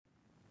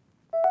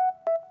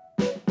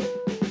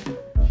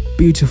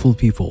Beautiful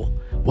people,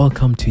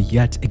 welcome to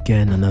yet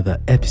again another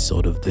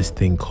episode of this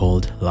thing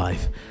called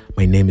life.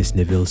 My name is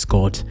Neville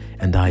Scott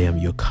and I am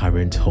your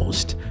current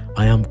host.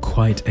 I am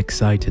quite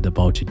excited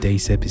about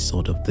today's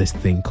episode of this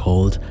thing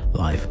called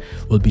life.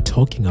 We'll be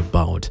talking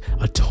about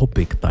a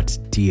topic that's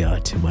dear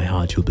to my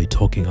heart. We'll be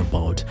talking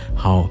about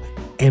how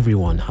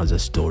everyone has a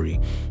story.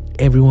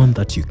 Everyone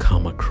that you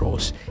come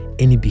across,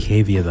 any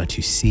behavior that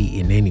you see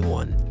in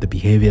anyone, the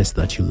behaviors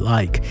that you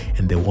like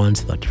and the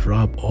ones that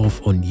rub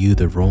off on you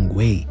the wrong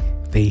way,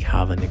 they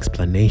have an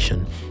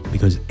explanation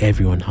because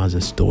everyone has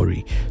a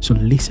story. So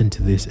listen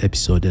to this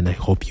episode and I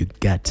hope you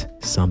get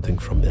something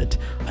from it.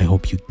 I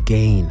hope you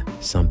gain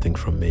something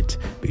from it,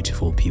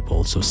 beautiful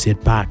people. So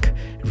sit back,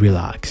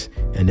 relax,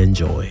 and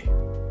enjoy.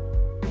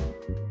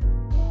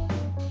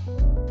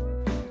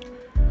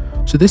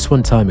 So this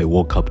one time I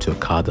woke up to a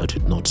car that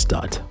did not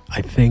start.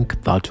 I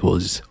think that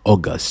was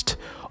August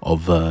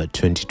of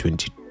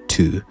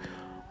 2022.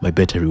 My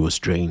battery was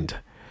drained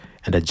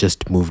and I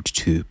just moved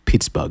to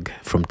Pittsburgh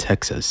from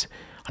Texas.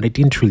 And I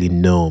didn't really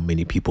know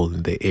many people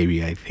in the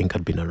area. I think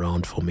I'd been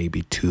around for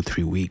maybe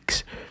 2-3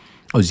 weeks.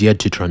 I was yet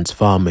to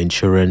transfer my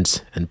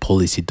insurance and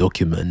policy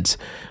documents.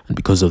 And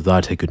because of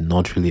that, I could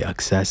not really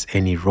access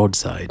any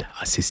roadside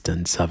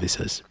assistance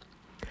services.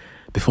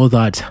 Before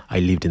that, I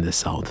lived in the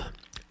South,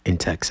 in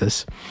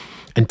Texas.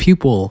 And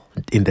people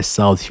in the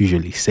South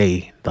usually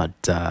say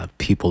that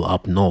people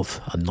up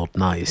north are not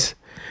nice.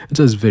 And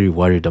so I was very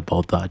worried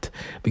about that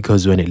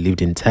because when I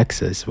lived in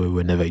Texas,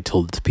 whenever I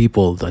told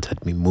people that had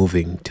been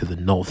moving to the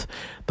north,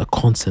 they're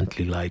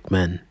constantly like,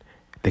 man,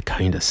 they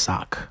kind of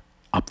suck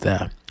up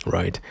there,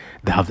 right?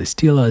 They have the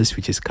Steelers,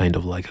 which is kind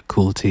of like a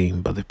cool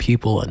team, but the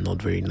people are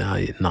not very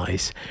nice.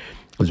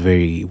 I was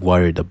very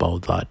worried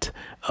about that,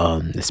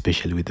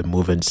 especially with the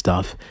move and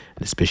stuff,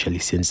 and especially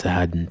since I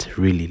hadn't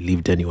really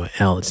lived anywhere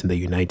else in the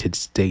United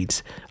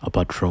States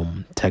apart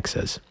from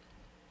Texas.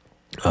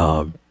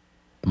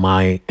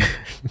 My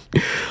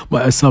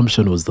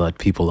assumption was that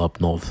people up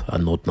north are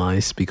not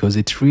nice because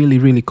it's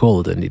really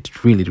cold, and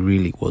it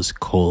really was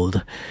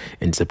cold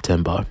in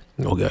September,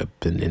 in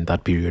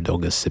that period,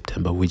 August,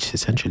 September, which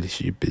essentially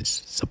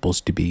is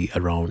supposed to be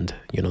around,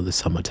 the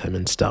summertime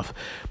and stuff.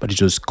 But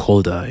it was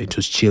colder, it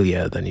was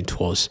chillier than it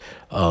was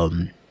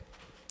in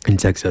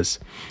Texas,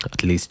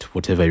 at least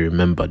whatever I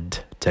remembered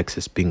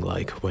Texas being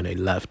like when I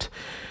left.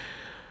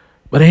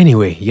 But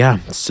anyway, yeah.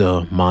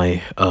 So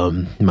my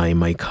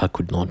car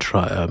could not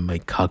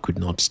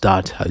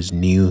start. I was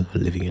new,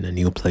 living in a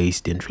new place,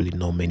 didn't really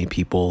know many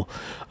people.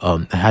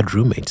 I had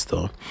roommates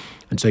though,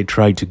 and so I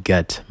tried to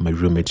get my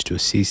roommates to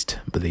assist,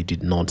 but they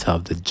did not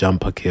have the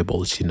jumper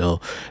cables.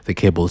 The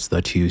cables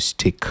that you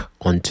stick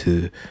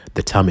onto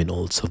the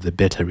terminals of the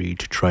battery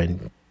to try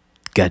and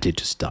get it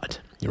to start.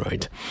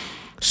 Right.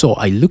 So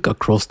I look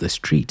across the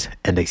street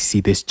and I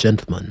see this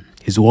gentleman.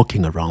 He's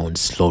walking around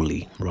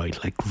slowly,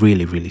 right? Like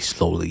really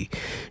slowly.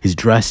 He's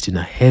dressed in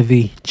a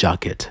heavy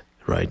jacket,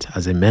 right?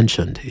 As I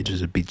mentioned, it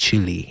was a bit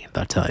chilly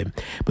that time,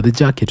 but the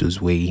jacket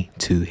was way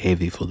too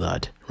heavy for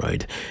that,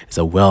 right? He's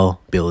a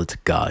well-built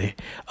guy,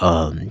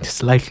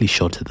 slightly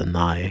shorter than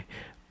I,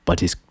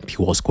 but he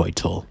was quite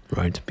tall,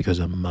 right? Because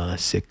I'm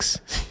 6.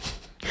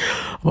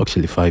 I'm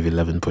actually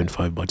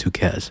 5'11.5", but who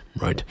cares,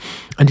 right?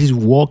 And his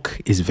walk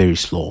is very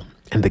slow.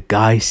 And the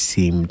guy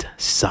seemed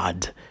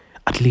sad.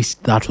 At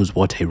least that was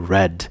what I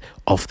read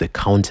of the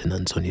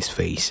countenance on his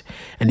face.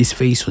 And his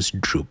face was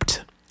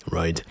drooped,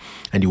 right?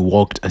 And he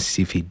walked as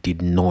if he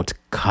did not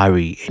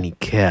carry any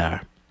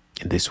care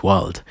in this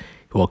world.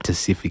 He walked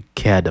as if he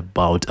cared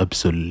about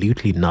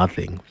absolutely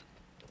nothing.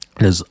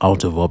 And as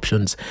out of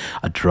options,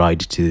 I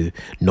tried to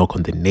knock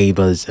on the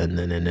neighbors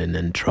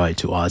and try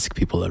to ask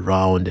people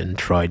around and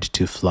tried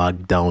to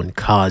flag down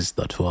cars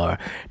that were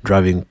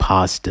driving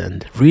past.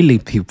 And really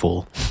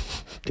people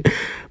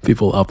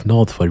up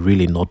north were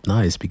really not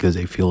nice because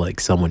I feel like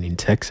someone in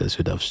Texas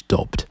would have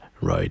stopped,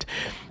 right?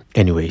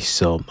 Anyway,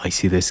 so I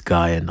see this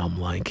guy and I'm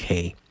like,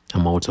 hey,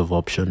 I'm out of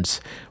options.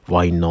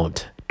 Why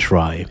not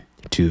try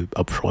to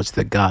approach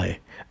the guy?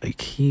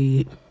 Like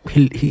he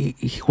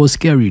was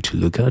scary to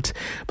look at,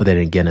 but then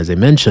again, as I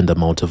mentioned,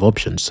 I'm out of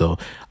options, so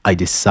I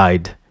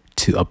decide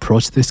to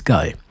approach this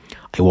guy.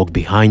 I walk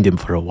behind him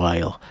for a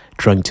while,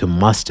 trying to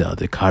muster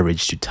the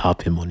courage to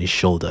tap him on his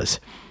shoulders.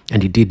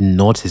 And he did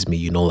notice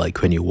me,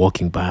 like when you're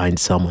walking behind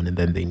someone and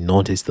then they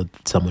notice that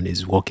someone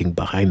is walking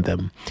behind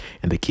them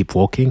and they keep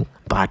walking.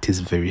 That is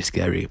very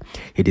scary.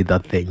 He did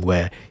that thing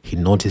where he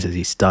notices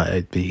he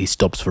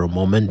stops for a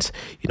moment,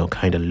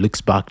 kind of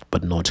looks back,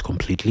 but not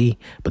completely,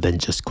 but then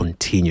just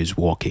continues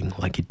walking.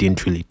 Like he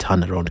didn't really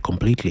turn around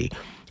completely.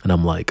 And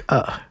I'm like,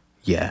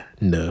 yeah,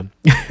 no.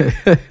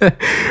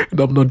 And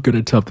I'm not going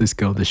to tap this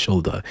guy on the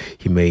shoulder.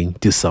 He may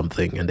do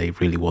something, and I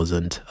really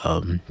wasn't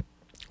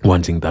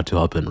wanting that to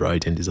happen,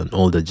 right? And he's an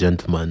older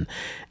gentleman,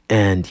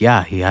 and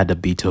yeah, he had a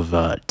bit of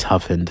a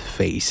toughened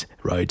face,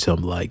 right? So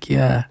I'm like,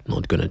 yeah,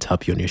 not gonna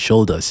tap you on your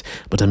shoulders,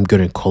 but I'm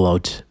gonna call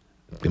out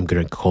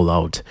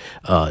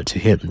to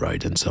him,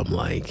 right? And so I'm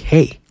like,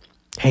 hey,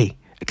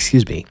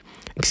 excuse me,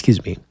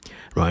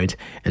 right?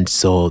 And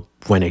so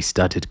when I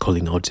started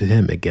calling out to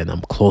him again,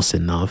 I'm close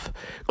enough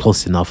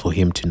for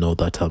him to know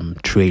that I'm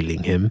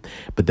trailing him,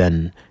 but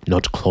then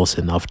not close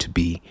enough to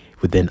be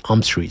within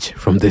arm's reach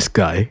from this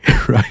guy,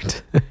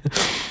 right?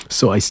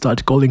 So I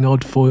start calling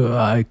out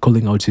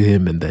to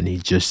him, and then he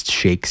just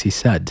shakes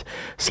his head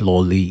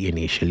slowly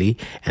initially,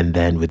 and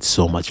then with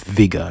so much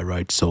vigor,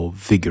 right? So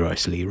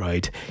vigorously,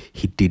 right?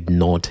 He did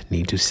not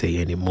need to say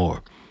any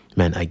more.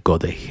 Man, I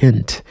got a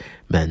hint.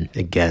 Man,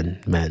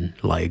 again, man,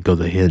 like I got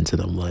the hint,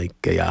 and I'm like,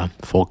 yeah,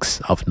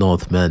 folks up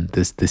north, man,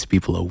 these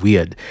people are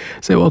weird.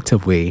 So I walked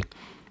away.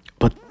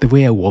 But the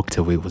way I walked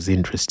away was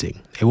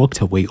interesting. I walked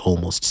away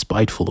almost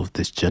spiteful of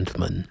this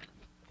gentleman.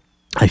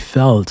 I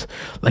felt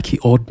like he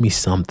owed me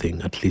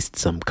something, at least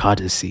some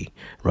courtesy,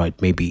 right?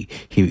 Maybe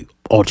he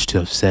ought to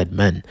have said,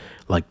 man,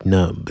 like,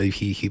 no, but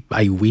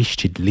I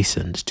wished he'd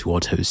listened to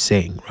what I was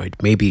saying,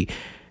 right? Maybe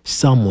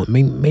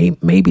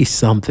maybe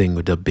something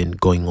would have been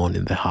going on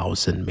in the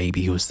house, and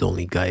maybe he was the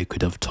only guy I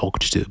could have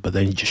talked to. But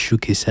then he just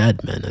shook his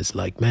head, man. I was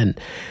like, man,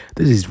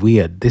 this is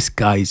weird. This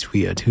guy is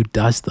weird. Who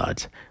does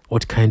that?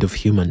 What kind of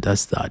human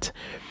does that?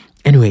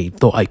 Anyway,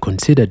 though I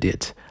considered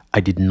it, I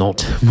did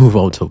not move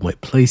out of my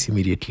place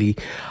immediately.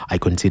 I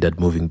considered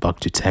moving back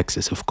to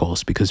Texas, of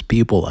course, because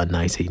people are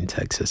nicer in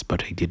Texas,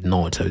 but I did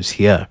not. I was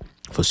here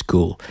for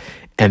school.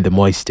 And the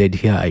more I stayed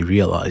here, I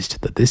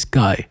realized that this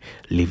guy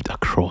lived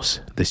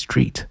across the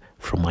street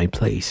from my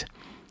place.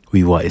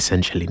 We were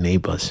essentially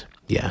neighbors.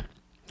 Yeah,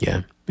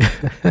 yeah.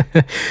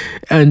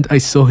 And I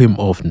saw him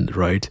often,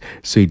 right?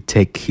 So he'd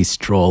take his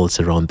strolls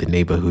around the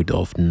neighborhood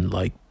often,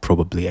 like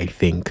probably I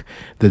think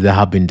that there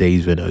have been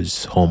days when I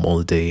was home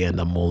all day and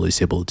I'm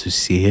always able to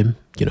see him,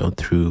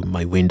 through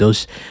my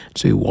windows.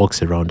 So he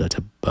walks around at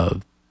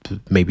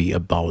maybe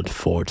about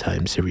 4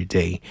 times every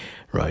day,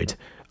 right?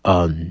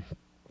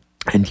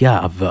 And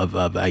yeah,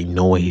 I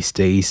know where he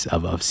stays.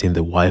 I've seen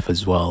the wife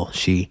as well.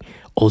 She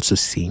also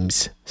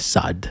seems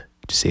sad,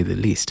 to say the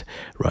least,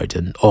 right?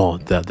 And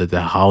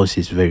the house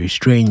is very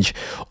strange.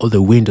 All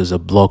the windows are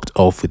blocked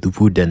off with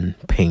wooden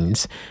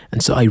panes,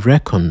 and so I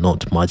reckon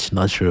not much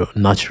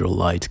natural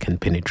light can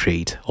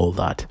penetrate all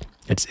that.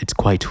 It's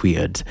quite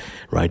weird,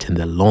 right? And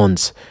the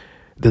lawns,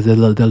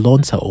 the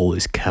lawns are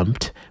always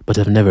camped, but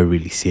I've never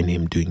really seen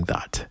him doing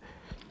that.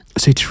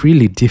 So it's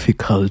really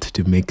difficult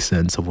to make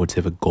sense of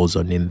whatever goes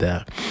on in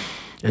there.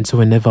 And so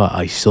whenever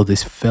I saw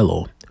this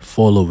fellow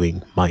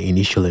following my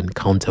initial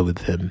encounter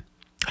with him,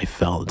 I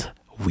felt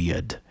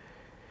weird.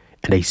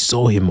 And I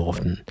saw him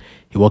often.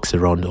 He walks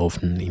around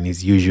often in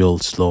his usual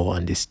slow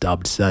and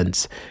disturbed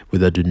sense,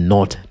 with a "do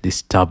not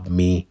disturb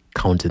me"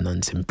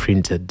 countenance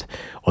imprinted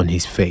on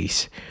his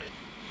face.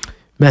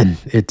 Man,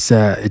 it's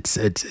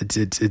and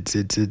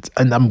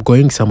I'm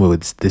going somewhere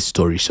with this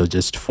story, so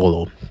just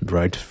follow,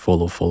 right?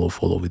 Follow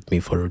with me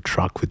for a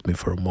track with me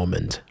for a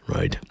moment,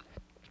 right?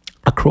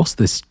 Across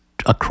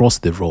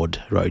the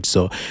road, right?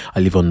 So I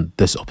live on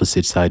this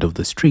opposite side of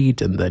the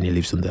street, and then he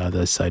lives on the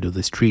other side of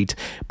the street.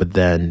 But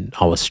then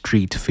our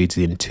street feeds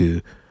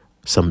into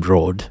some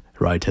road,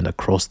 right? And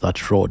across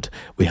that road,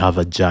 we have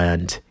a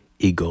giant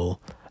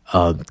Eagle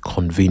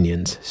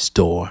convenience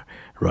store,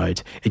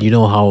 right? And you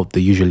know how they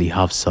usually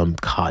have some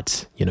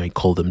carts, I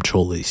call them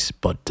trolleys,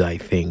 but I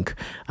think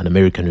an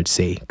American would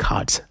say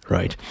carts,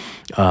 right?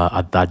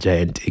 At that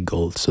giant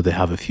Eagle. So they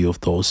have a few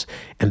of those.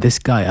 And this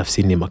guy, I've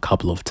seen him a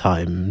couple of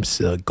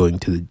times going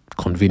to the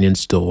convenience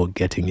store,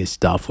 getting his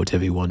stuff,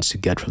 whatever he wants to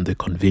get from the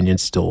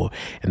convenience store,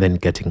 and then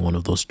getting one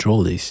of those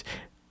trolleys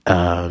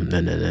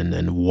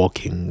and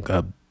walking,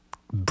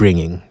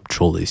 bringing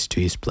trolleys to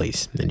his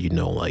place. And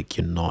like,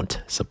 you're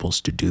not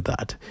supposed to do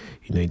that.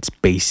 It's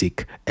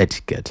basic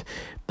etiquette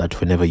that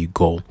whenever you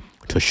go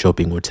to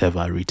shopping,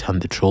 whatever, return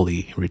the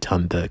trolley,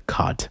 return the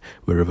cart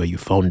wherever you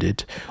found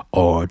it,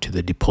 or to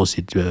the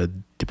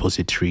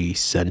depository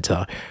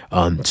center,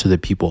 so the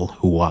people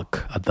who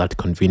work at that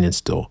convenience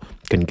store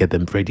can get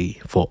them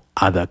ready for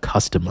other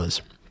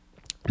customers.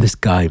 This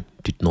guy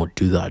did not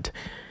do that.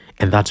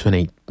 And that's when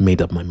I made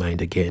up my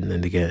mind again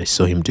and again. I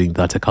saw him doing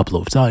that a couple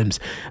of times.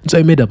 And so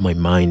I made up my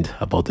mind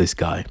about this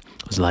guy.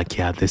 I was like,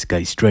 yeah, this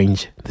guy's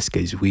strange. This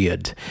guy's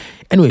weird.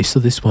 Anyway, so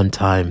this one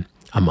time,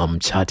 I'm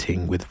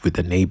chatting with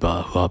a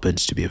neighbor who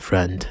happens to be a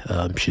friend.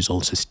 She's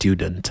also a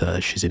student.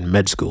 She's in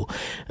med school.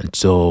 And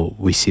so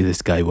we see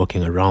this guy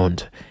walking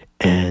around.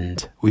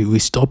 And we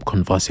stopped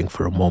conversing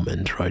for a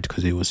moment, right?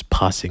 Because he was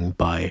passing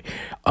by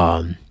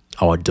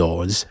our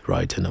doors,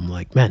 right? And I'm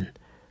like, man,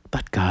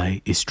 that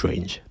guy is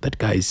strange. That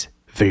guy is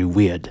very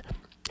weird.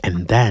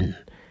 And then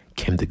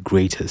came the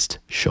greatest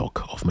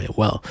shock of my,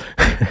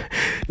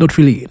 not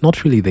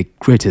really the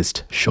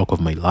greatest shock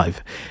of my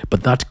life,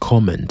 but that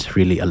comment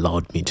really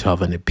allowed me to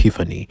have an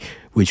epiphany,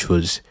 which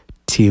was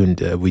cued in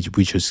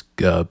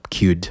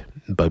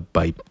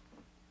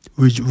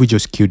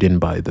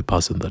by the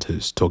person that I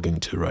was talking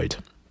to, right?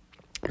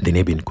 The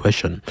neighbor in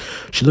question.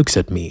 She looks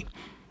at me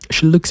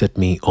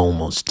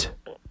almost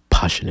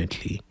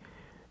passionately.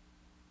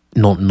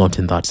 Not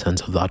in that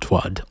sense of that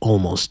word,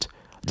 almost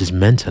just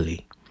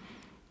mentally.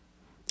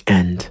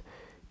 And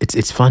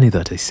it's funny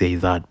that I say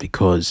that,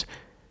 because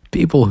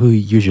People who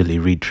usually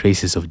read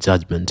traces of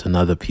judgment on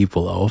other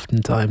people are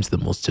oftentimes the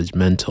most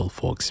judgmental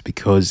folks,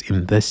 because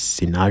in this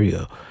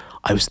scenario,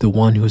 I was the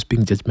one who was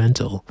being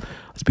judgmental.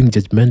 I was being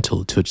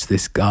judgmental towards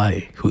this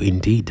guy who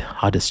indeed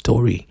had a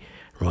story,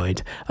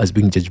 right? I was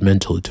being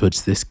judgmental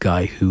towards this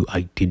guy who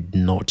I did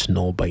not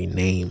know by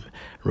name,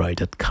 right?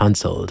 Had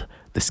cancelled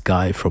this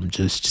guy from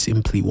just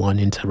simply one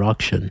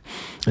interaction.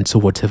 And so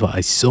whatever I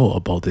saw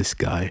about this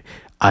guy,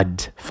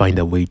 I'd find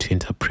a way to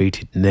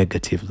interpret it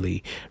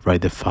negatively,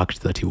 right? The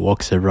fact that he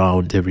walks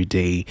around every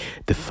day,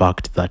 the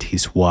fact that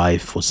his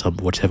wife, for some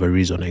whatever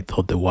reason, I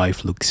thought the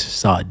wife looks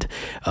sad,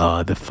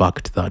 the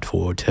fact that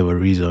for whatever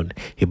reason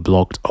he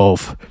blocked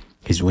off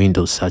his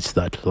windows such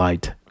that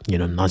light,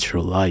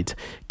 natural light,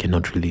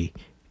 cannot really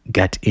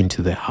get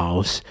into the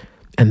house,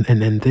 and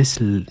this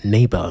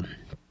neighbor.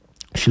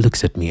 She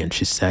looks at me and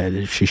she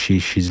said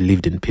she's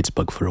lived in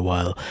Pittsburgh for a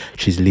while.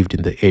 She's lived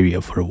in the area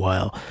for a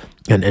while.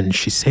 And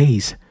she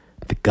says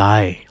the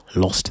guy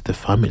lost the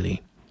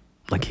family.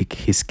 Like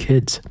his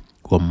kids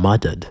were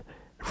murdered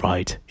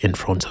right in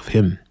front of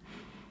him.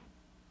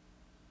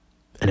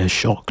 And I was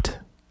shocked.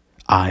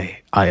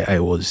 I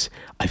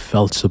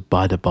felt so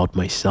bad about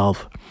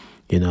myself.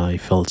 I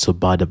felt so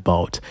bad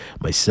about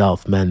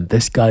myself. Man,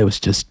 this guy was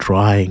just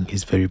trying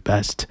his very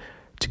best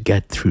to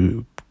get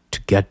to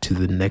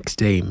the next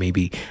day.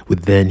 Maybe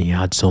within he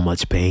had so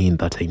much pain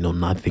that I know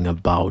nothing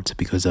about,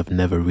 because I've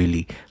never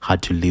really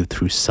had to live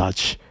through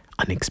such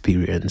an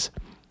experience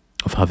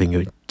of having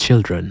your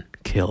children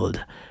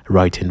killed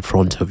right in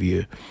front of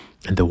you.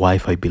 And the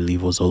wife, I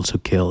believe, was also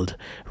killed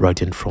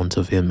right in front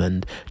of him.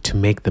 And to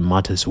make the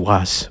matters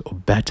worse or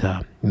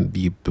better,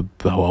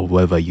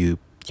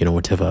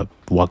 whatever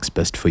works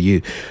best for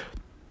you,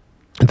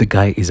 the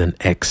guy is an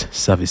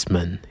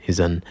ex-serviceman. He's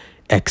an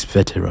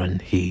ex-veteran.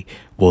 He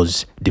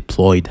was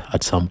deployed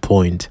at some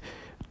point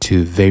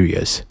to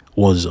various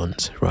war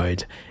zones,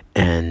 right?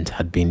 And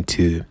had been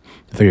to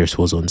various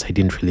war zones. I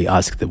didn't really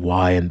ask the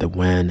why and the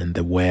when and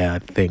the where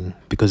thing,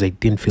 because I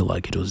didn't feel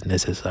like it was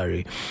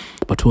necessary.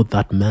 But what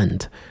that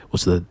meant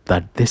was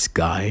that this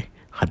guy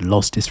had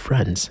lost his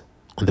friends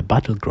on the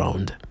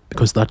battleground,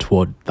 because that's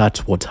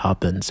what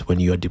happens when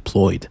you are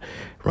deployed,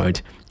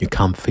 right? You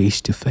come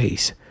face to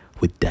face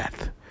with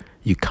death.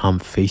 You come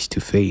face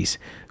to face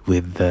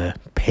with the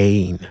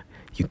pain.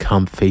 You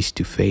come face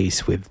to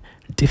face with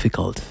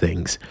difficult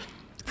things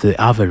the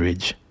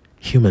average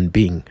human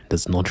being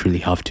does not really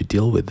have to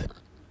deal with.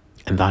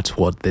 And that's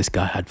what this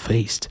guy had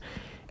faced.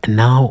 And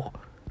now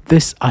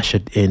this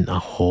ushered in a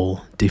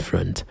whole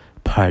different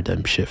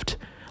paradigm shift.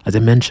 As I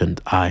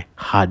mentioned, I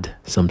had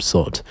some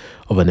sort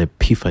of an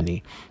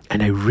epiphany,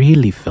 and I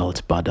really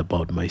felt bad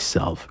about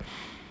myself.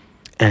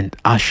 And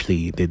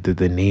Ashley,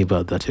 the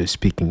neighbor that I was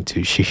speaking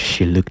to,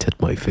 she looked at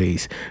my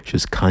face. She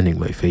was scanning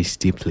my face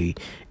deeply,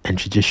 and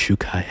she just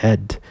shook her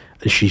head.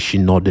 She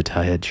nodded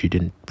her head. She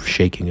didn't.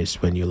 Shaking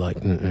is when you like,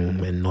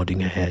 and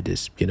nodding her head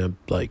is,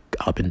 like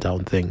up and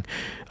down thing,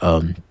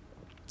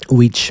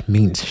 which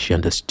means she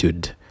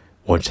understood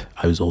what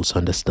I was also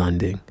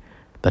understanding.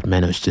 That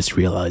man, I was just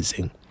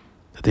realizing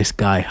that this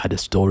guy had a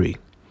story.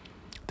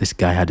 This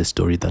guy had a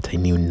story that I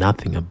knew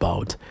nothing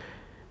about.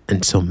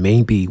 And so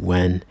maybe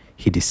when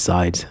he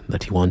decides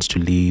that he wants to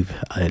lead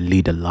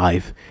a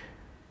life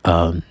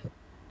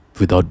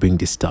without being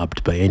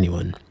disturbed by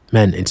anyone,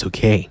 man, it's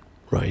okay,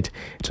 right?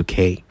 It's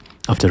okay.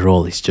 After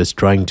all, he's just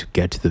trying to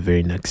get to the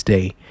very next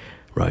day,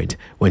 right?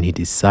 When he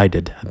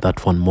decided at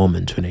that one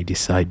moment, when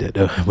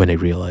I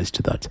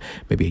realized that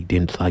maybe I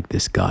didn't like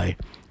this guy,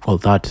 well,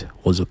 that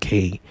was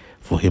okay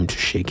for him to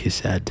shake his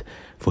head,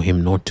 for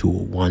him not to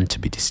want to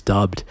be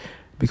disturbed,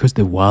 because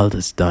the world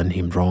has done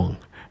him wrong.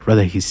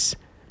 Rather, he's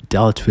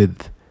dealt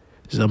with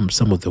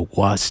some of the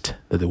worst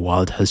that the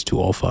world has to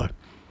offer,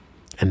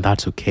 and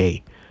that's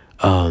okay.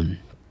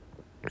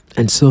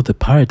 And so the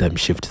paradigm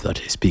shift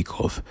that I speak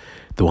of,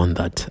 the one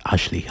that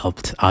Ashley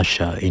helped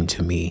usher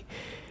into me,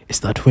 is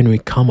that when we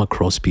come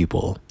across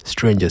people,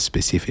 strangers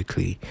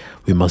specifically,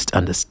 we must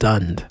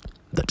understand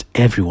that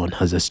everyone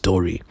has a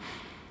story.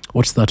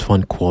 What's that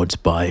one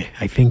quote by?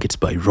 I think it's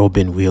by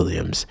Robin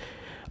Williams.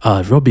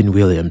 Robin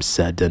Williams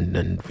said,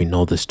 and we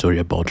know the story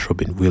about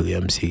Robin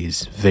Williams.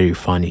 He's very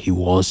funny. He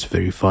was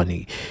very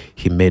funny.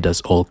 He made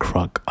us all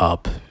crack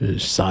up.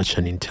 Such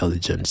an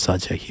intelligent,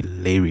 such a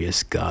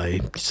hilarious guy,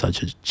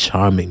 such a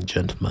charming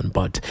gentleman.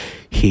 But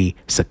he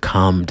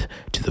succumbed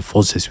to the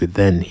forces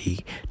within.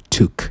 He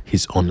took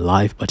his own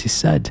life. But he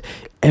said,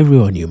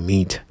 everyone you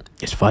meet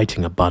is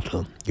fighting a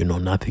battle you know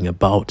nothing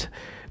about.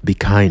 Be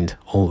kind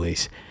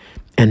always.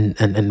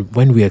 And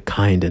when we are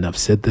kind, and I've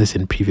said this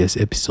in previous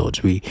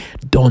episodes, we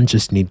don't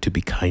just need to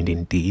be kind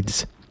in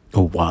deeds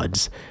or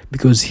words,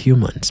 because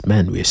humans,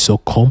 man, we're so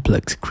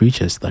complex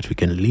creatures that we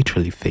can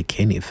literally fake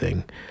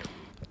anything,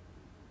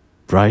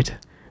 right?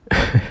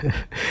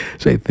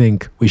 So I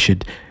think we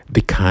should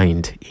be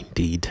kind in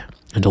deed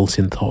and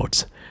also in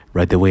thoughts,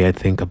 right? The way I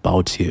think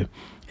about you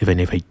even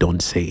if I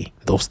don't say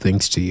those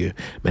things to you.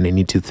 But I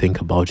need to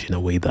think about you in a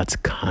way that's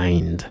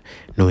kind,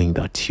 knowing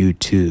that you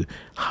too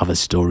have a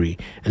story.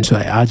 And so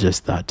I urge us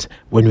that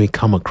when we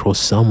come across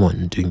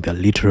someone doing their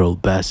literal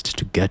best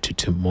to get to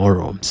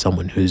tomorrow,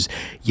 someone whose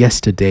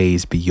yesterday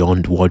is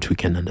beyond what we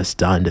can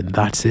understand, and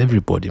that's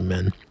everybody,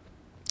 man,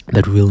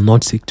 that we will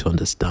not seek to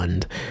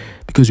understand,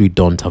 because we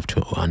don't have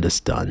to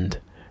understand,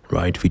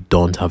 right? We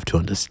don't have to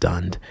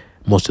understand.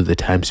 Most of the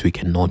times we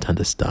cannot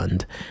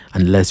understand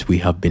unless we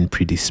have been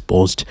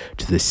predisposed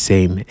to the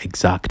same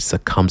exact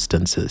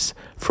circumstances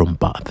from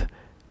birth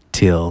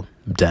till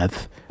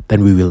death.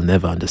 Then we will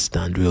never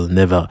understand. We will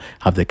never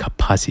have the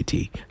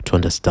capacity to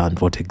understand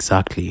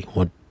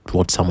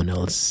what someone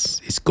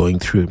else is going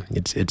through.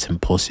 It's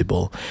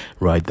impossible,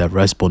 right? Their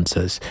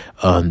responses,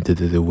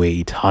 the way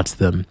it hurts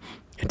them,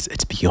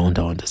 it's beyond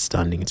our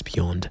understanding. It's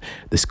beyond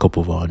the scope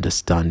of our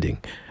understanding.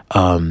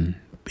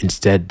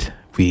 Instead,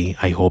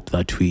 I hope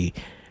that we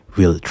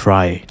will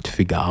try to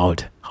figure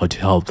out how to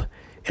help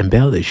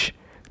embellish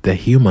the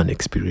human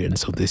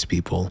experience of these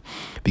people,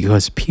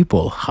 because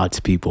people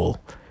hurt people,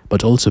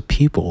 but also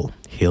people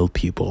heal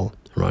people,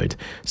 right?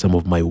 Some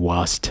of my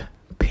worst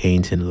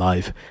pains in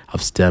life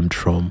have stemmed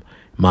from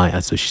my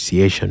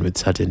association with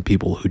certain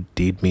people who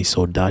did me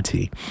so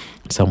dirty.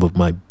 Some of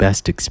my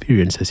best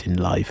experiences in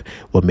life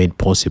were made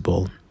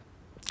possible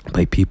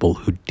by people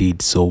who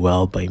did so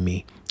well by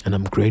me, and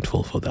I'm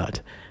grateful for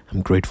that.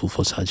 I'm grateful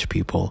for such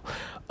people.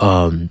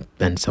 And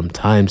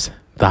sometimes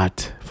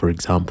that, for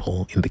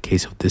example, in the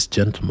case of this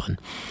gentleman,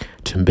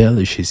 to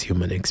embellish his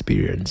human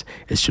experience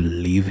is to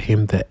leave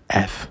him the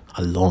F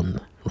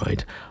alone,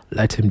 right?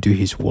 Let him do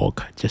his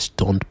work. Just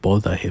don't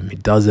bother him. He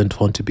doesn't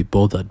want to be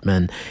bothered,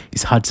 man.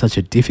 He's had such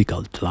a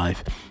difficult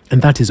life,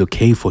 and that is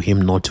okay for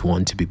him not to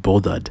want to be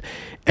bothered.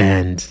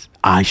 And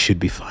I should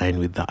be fine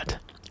with that.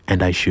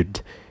 And I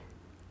should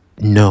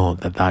know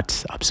that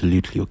that's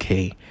absolutely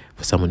okay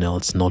for someone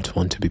else not to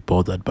want to be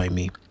bothered by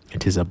me.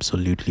 It is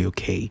absolutely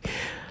okay.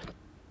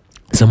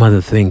 Some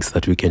other things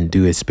that we can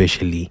do,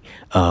 especially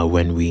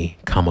when we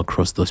come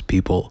across those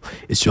people,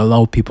 is to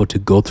allow people to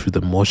go through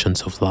the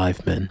motions of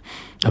life, man.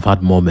 I've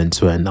had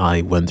moments when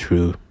I went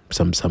through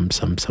some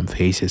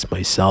phases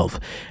myself,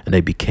 and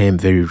I became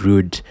very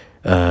rude,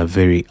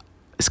 very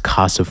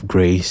scarce of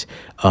grace.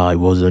 I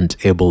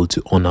wasn't able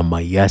to honor my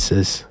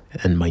yeses,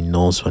 and my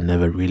no's were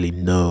never really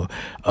no.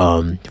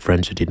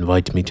 Friends would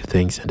invite me to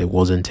things and I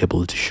wasn't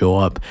able to show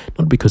up,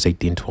 not because I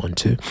didn't want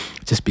to,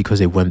 just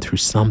because I went through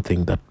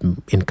something that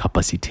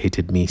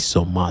incapacitated me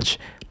so much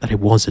that I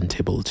wasn't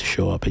able to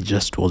show up. I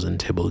just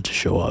wasn't able to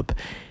show up.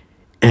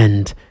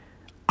 And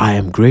I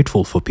am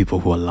grateful for people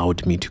who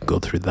allowed me to go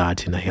through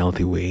that in a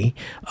healthy way,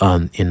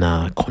 in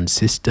a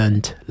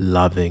consistent,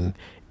 loving,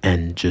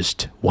 and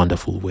just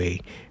wonderful way.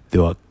 They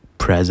were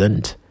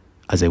present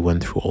as I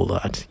went through all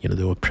that.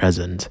 They were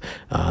present.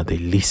 They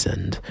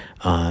listened.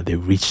 They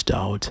reached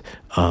out.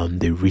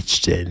 They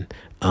reached in.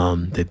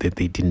 They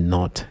did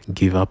not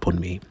give up on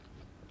me.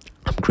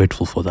 I'm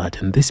grateful for that.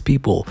 And these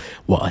people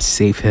were a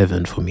safe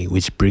haven for me,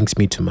 which brings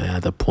me to my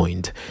other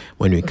point.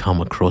 When we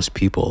come across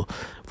people,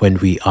 when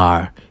we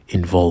are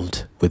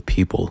involved with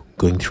people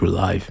going through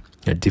life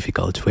in a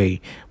difficult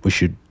way, we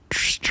should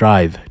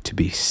strive to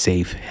be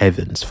safe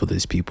havens for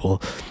these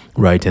people,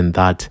 right? And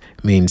that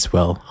means,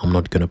 well, I'm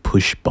not gonna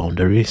push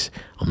boundaries.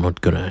 I'm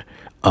not gonna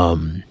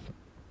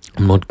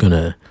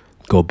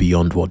go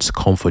beyond what's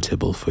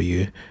comfortable for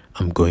you.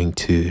 I'm going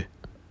to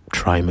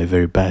try my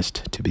very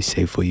best to be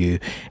safe for you.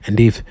 And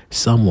if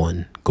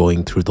someone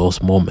going through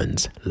those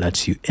moments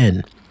lets you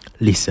in,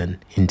 listen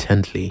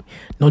intently,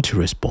 not to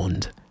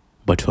respond,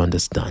 but to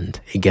understand.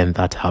 Again,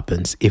 that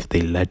happens if they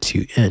let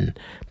you in.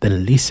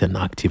 Then listen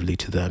actively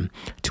to them,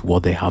 to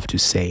what they have to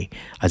say.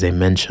 As I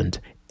mentioned,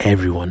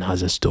 everyone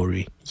has a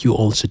story. You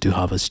also do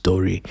have a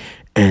story.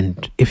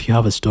 And if you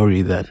have a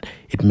story, then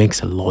it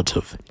makes a lot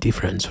of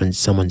difference when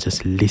someone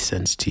just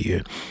listens to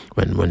you,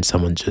 when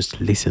someone just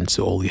listens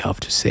to all you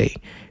have to say.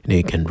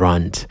 You can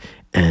rant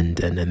and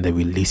they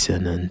will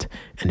listen and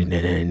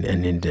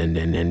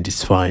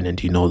it's fine,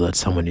 and you know that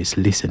someone is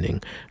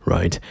listening,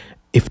 right?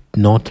 If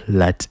not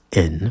let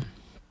in,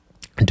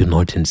 do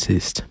not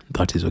insist.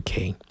 That is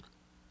okay.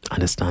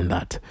 Understand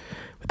that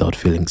without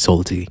feeling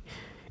salty.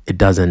 It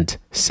doesn't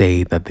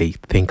say that they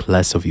think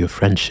less of your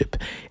friendship.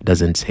 It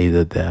doesn't say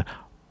that they're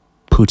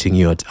putting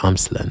you at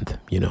arm's length,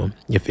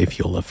 if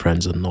you're their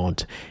friends or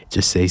not. It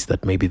just says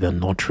that maybe they're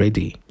not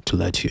ready to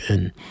let you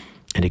in.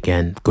 And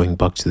again, going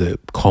back to the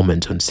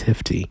comment on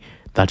safety,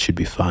 that should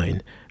be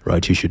fine,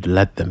 right? You should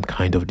let them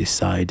kind of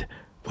decide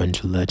when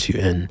to let you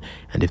in.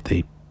 And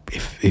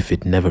if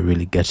it never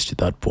really gets to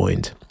that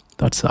point,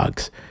 that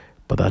sucks,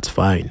 but that's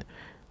fine,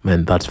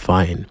 man. That's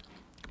fine.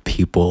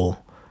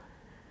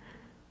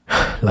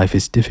 Life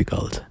is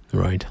difficult,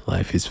 right?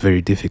 Life is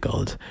very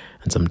difficult,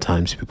 and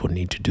sometimes people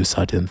need to do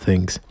certain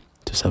things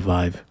to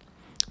survive.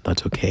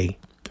 That's okay,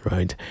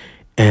 right?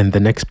 And the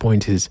next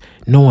point is,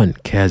 no one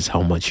cares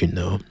how much you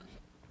know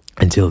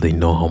until they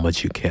know how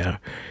much you care.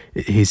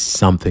 It is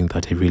something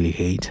that I really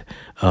hate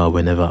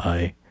whenever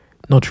I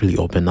not really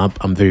open up.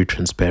 I'm very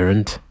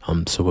transparent.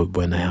 So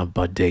when I have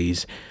bad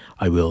days,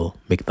 I will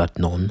make that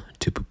known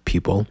to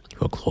people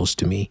who are close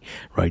to me,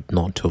 right?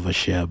 Not to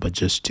overshare, but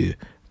just to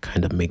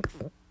kind of make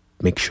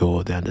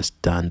sure they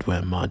understand where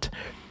I'm at.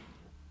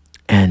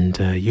 And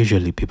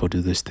usually people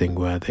do this thing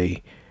where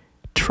they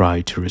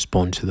try to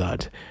respond to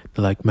that.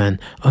 They're like, man,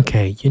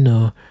 okay, you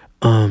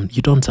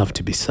don't have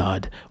to be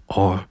sad,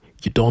 or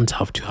you don't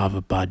have to have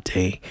a bad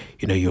day.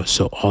 You're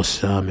so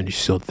awesome and you're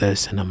so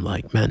this. And I'm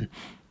like, man,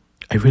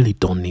 I really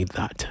don't need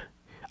that.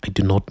 I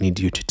do not need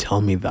you to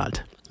tell me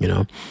that.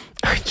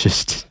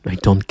 I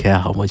don't care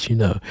how much you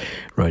know,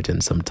 right?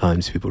 And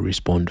sometimes people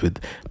respond with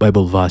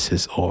Bible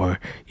verses, or,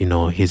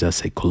 here's a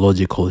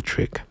psychological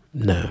trick.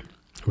 No,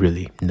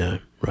 really, no,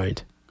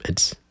 right?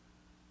 It's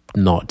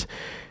not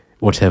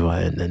whatever.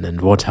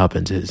 And what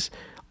happens is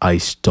I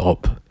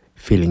stop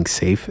feeling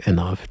safe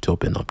enough to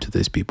open up to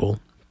these people,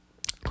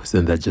 because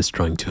then they're just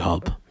trying to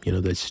help. They're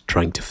just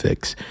trying to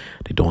fix.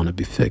 They don't want to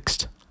be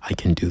fixed. I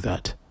can do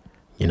that.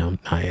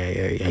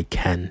 I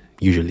can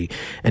usually.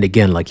 And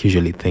again, like,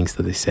 usually things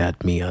that they say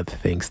at me are the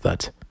things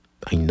that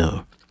I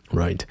know,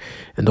 right?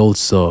 And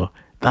also,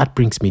 that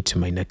brings me to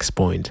my next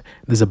point.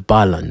 There's a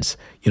balance.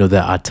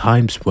 There are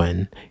times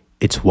when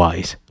it's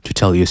wise to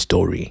tell your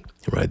story,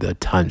 right? There are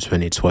times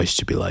when it's wise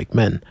to be like,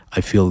 man,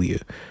 I feel you.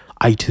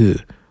 I too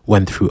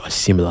went through a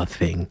similar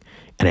thing.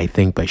 And I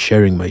think by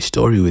sharing my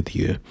story with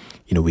you,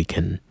 we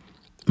can,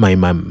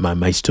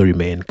 my story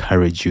may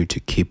encourage you to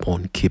keep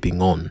on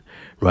keeping on,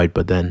 right?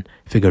 But then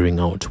figuring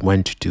out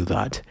when to do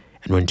that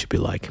and when to be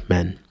like,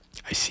 man,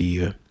 I see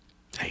you,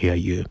 I hear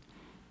you.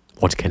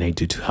 What can I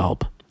do to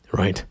help,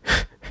 right?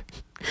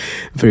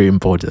 Very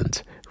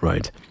important,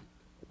 right?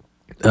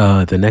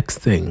 The next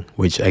thing,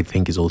 which I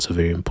think is also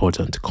very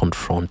important,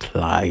 confront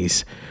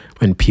lies.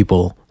 When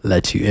people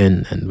let you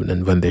in,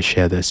 and when they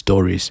share their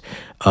stories,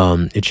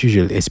 it's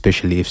usually,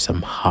 especially if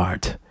some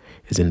heart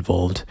is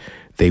involved,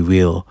 they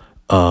will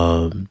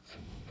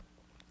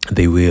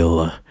they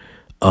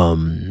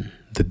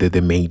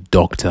may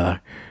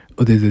doctor,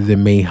 or they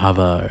may have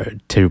a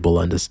terrible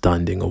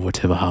understanding of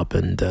whatever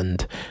happened,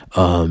 and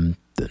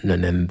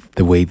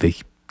the way they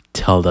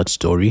tell that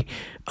story,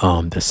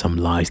 there's some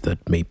lies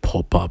that may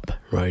pop up,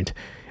 right?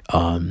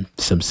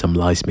 Some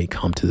lies may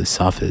come to the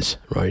surface,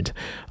 right?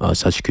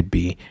 Such could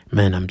be,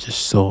 man, I'm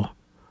just so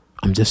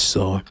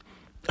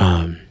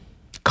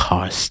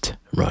cursed,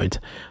 right?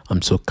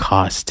 I'm so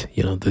cursed.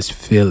 These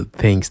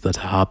things that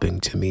are happening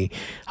to me.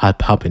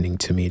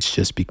 It's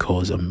just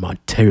because I'm a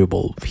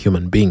terrible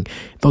human being.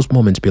 Those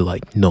moments, be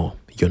like, no,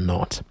 you're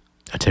not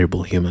a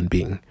terrible human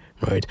being,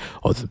 right?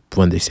 Or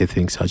when they say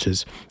things such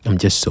as, I'm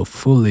just so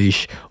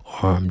foolish,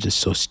 or I'm just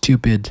so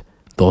stupid.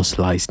 Those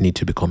lies need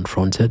to be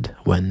confronted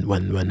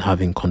when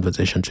having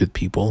conversations with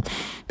people,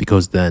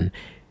 because then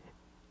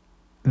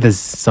there's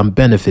some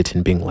benefit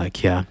in being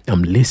like, yeah,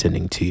 I'm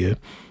listening to you.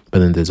 But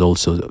then there's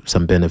also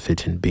some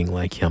benefit in being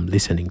like, yeah, I'm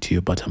listening to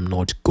you, but I'm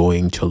not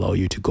going to allow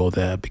you to go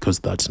there, because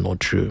that's not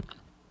true,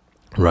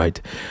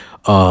 right?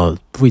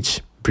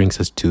 Which brings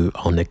us to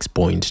our next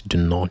point: do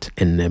not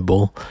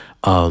enable.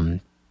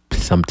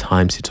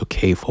 Sometimes it's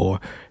okay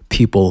for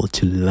people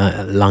to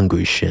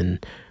languish in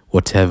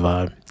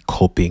whatever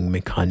coping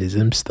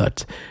mechanisms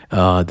that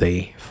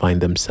they find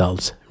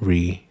themselves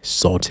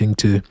resorting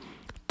to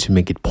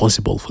make it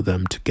possible for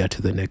them to get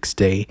to the next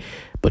day.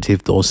 But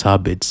if those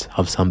habits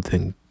have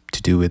something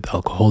to do with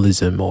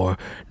alcoholism or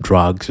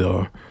drugs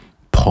or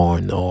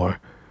porn or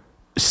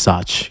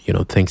such,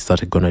 things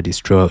that are going to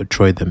destroy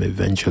them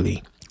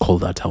eventually, call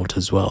that out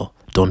as well.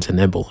 Don't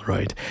enable,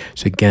 right?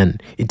 So again,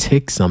 it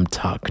takes some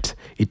tact.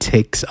 It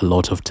takes a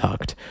lot of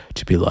tact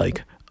to be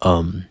like,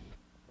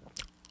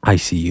 I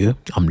see you,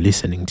 I'm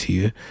listening to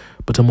you,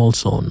 but I'm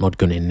also not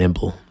going to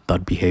enable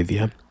that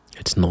behavior.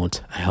 It's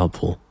not a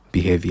helpful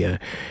behavior.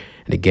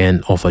 And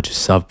again, offer to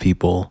serve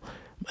people,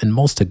 and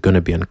most are going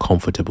to be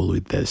uncomfortable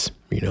with this.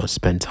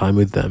 Spend time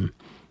with them,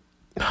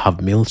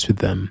 have meals with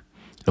them,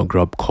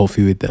 grab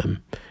coffee with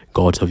them,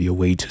 go out of your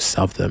way to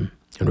serve them.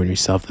 And when you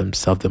serve them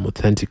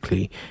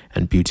authentically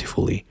and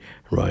beautifully,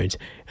 right?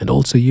 And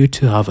also, you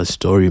too have a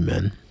story,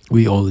 man.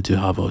 We all do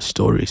have our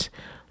stories.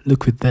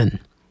 Look within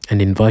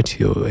and invite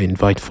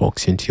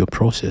folks into your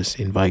process.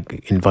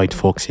 Invite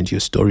folks into your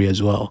story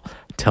as well.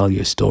 Tell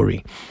your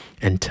story,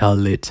 and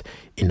tell it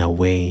in a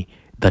way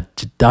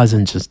that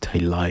doesn't just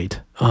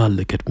highlight,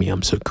 look at me,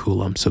 I'm so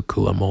cool,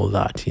 I'm all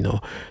that,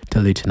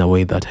 Tell it in a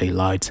way that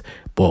highlights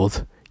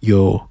both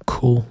your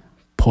cool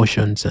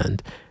portions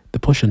and the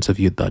portions of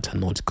you that are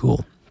not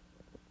cool.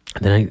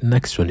 And the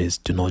next one is,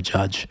 do not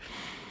judge.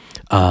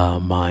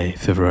 My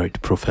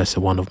favorite professor,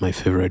 one of my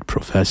favorite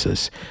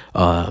professors,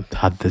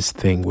 had this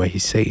thing where he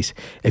says,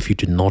 if you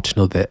do not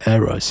know the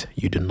errors,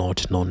 you do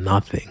not know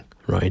nothing,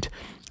 right?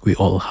 We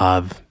all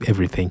have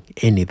everything,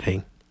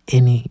 anything,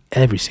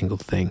 every single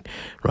thing,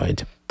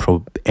 right?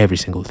 Every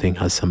single thing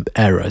has some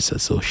errors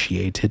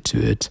associated to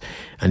it.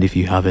 And if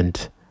you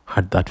haven't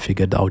had that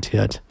figured out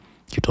yet,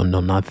 you don't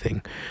know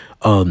nothing.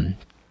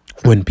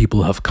 when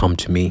people have come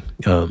to me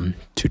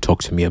to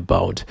talk to me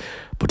about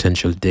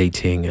potential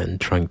dating and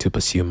trying to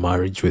pursue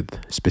marriage with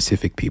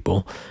specific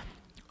people,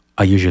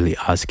 I usually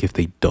ask if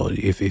they don't,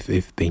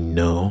 if they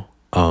know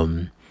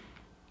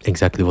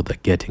exactly what they're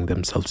getting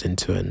themselves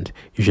into, and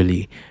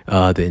usually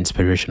the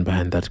inspiration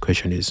behind that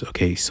question is,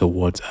 okay, so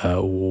what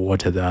are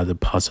the other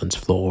person's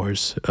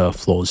flaws,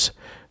 FALAWS.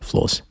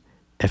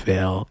 I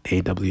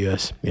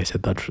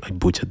said that, I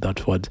butchered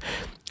that word.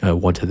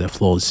 What are their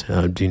flaws?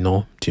 Do you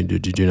know? Do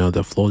you know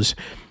their flaws?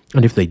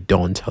 And if they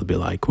don't, I'll be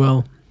like,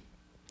 well,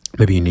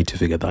 maybe you need to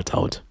figure that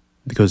out,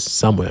 because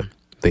somewhere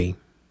they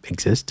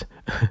exist.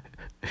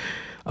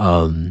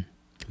 um,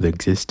 they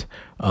exist.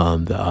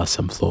 There are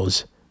some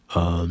flaws,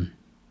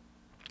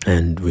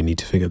 and we need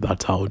to figure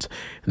that out.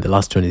 And the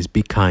last one is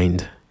be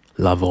kind,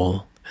 love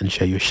all, and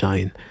share your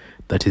shine.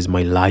 That is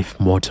my life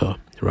motto,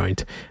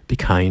 right? Be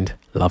kind,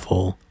 love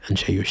all, and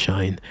share your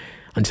shine.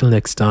 Until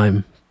next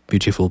time,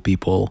 beautiful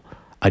people.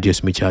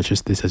 Adios,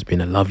 muchachos. This has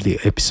been a lovely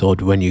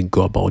episode. When you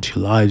go about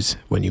your lives,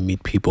 when you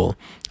meet people,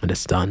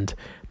 understand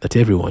that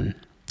everyone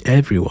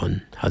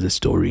has a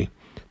story.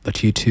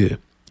 But you too,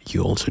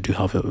 you also do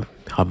have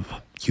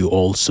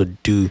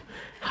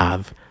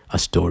a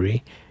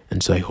story.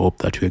 And so I hope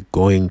that we're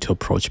going to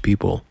approach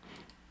people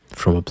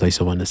from a place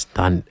of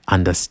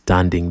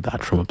understanding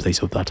that, from a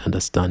place of that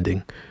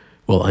understanding.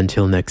 Well,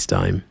 until next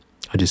time,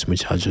 adios,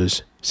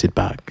 muchachos. Sit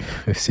back,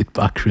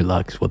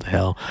 relax. What the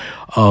hell?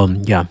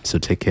 Yeah. So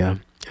take care,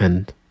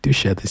 and do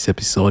share this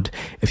episode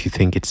if you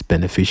think it's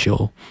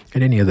beneficial,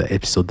 and any other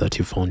episode that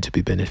you found to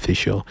be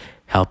beneficial.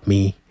 Help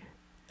me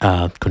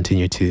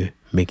continue to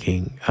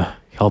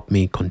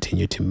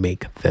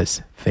make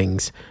these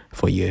things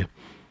for you.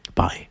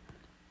 Bye.